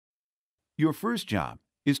Your first job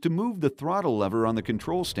is to move the throttle lever on the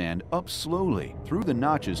control stand up slowly through the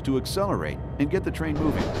notches to accelerate and get the train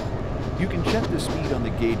moving. You can check the speed on the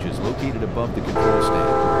gauges located above the control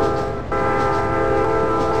stand.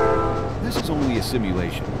 This is only a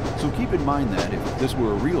simulation, so keep in mind that if this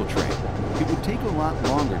were a real train, it would take a lot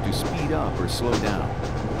longer to speed up or slow down.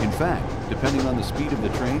 In fact, depending on the speed of the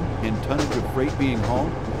train and tonnage of freight being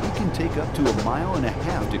hauled, it can take up to 1.5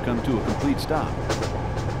 miles to come to a complete stop.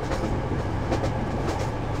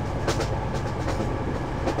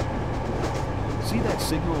 See that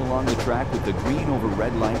signal along the track with the green over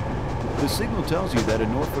red light? The signal tells you that a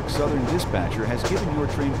Norfolk Southern dispatcher has given your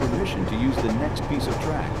train permission to use the next piece of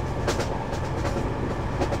track.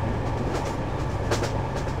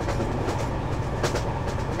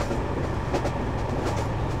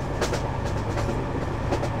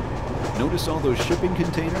 Notice all those shipping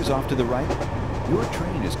containers off to the right? Your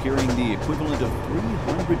train is carrying the equivalent of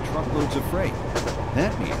 300 truckloads of freight.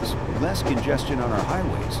 That means less congestion on our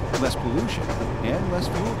highways, less pollution, and less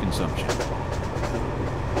fuel consumption.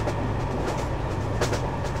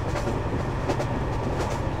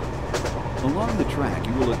 Along the track,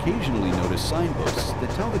 you will occasionally notice signposts that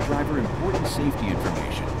tell the driver important safety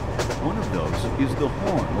information. One of those is the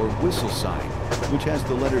horn or whistle sign, which has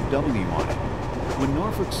the letter W on it. When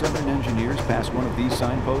Norfolk Southern engineers pass one of these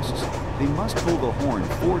signposts, they must pull the horn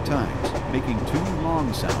 4 times, making 2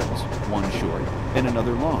 long sounds, one short and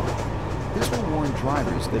another long. This will warn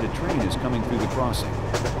drivers that a train is coming through the crossing.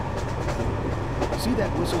 See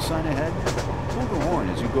that whistle sign ahead? Pull the horn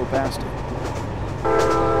as you go past it.